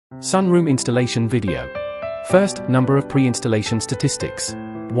Sunroom installation video. First, number of pre-installation statistics.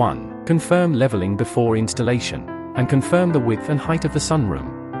 1. Confirm leveling before installation, and confirm the width and height of the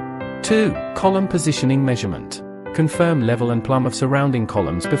sunroom. 2. Column positioning measurement. Confirm level and plumb of surrounding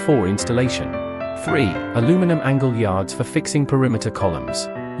columns before installation. 3. Aluminum angle yards for fixing perimeter columns.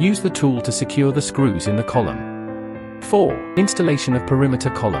 Use the tool to secure the screws in the column. 4. Installation of perimeter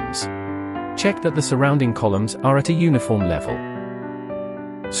columns. Check that the surrounding columns are at a uniform level.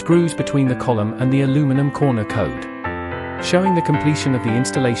 Screws between the column and the aluminum corner code, showing the completion of the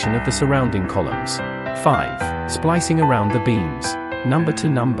installation of the surrounding columns. 5. Splicing around the beams, number to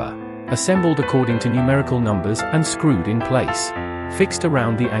number, assembled according to numerical numbers and screwed in place, fixed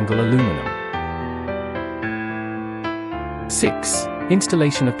around the angle aluminum. 6.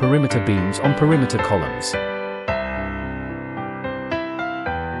 Installation of perimeter beams on perimeter columns,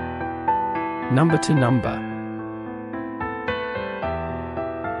 number to number.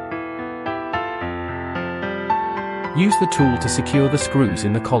 Use the tool to secure the screws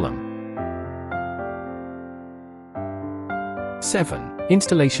in the column. 7.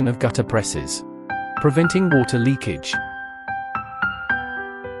 Installation of gutter presses, preventing water leakage.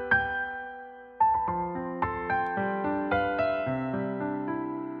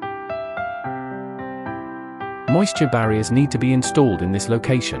 Moisture barriers need to be installed in this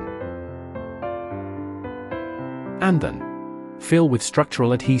location. And then, fill with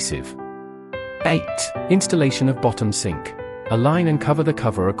structural adhesive. 8. Installation of bottom sink. Align and cover the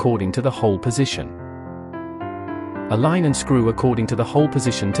cover according to the hole position. Align and screw according to the hole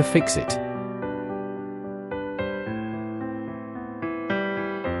position to fix it.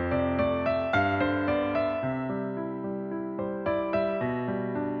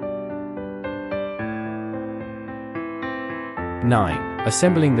 Nine.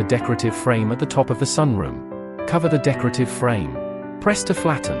 Assembling the decorative frame at the top of the sunroom. Cover the decorative frame. Press to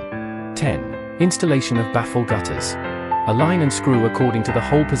flatten. 10. Installation of baffle gutters. Align and screw according to the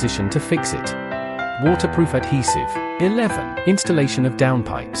hole position to fix it. Waterproof adhesive. 11. Installation of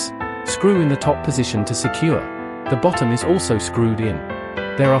downpipes. Screw in the top position to secure. The bottom is also screwed in.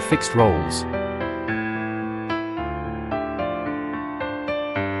 There are fixed rolls,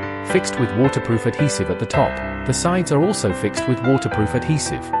 fixed with waterproof adhesive at the top. The sides are also fixed with waterproof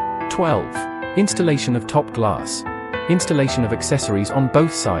adhesive. 12. Installation of top glass. Installation of accessories on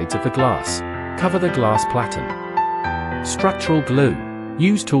both sides of the glass. Cover the glass platen. Structural glue.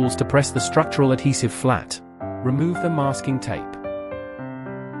 Use tools to press the structural adhesive flat. Remove the masking tape.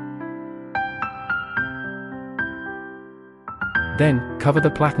 Then, cover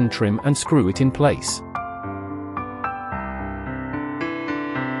the platen trim and screw it in place.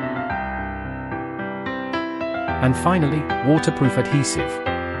 And finally, waterproof adhesive.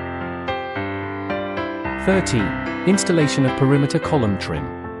 13. Installation of perimeter column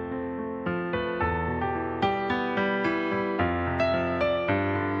trim.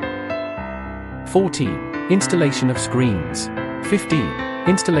 14. Installation of screens. 15.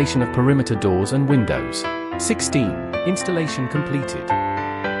 Installation of perimeter doors and windows. 16. Installation completed.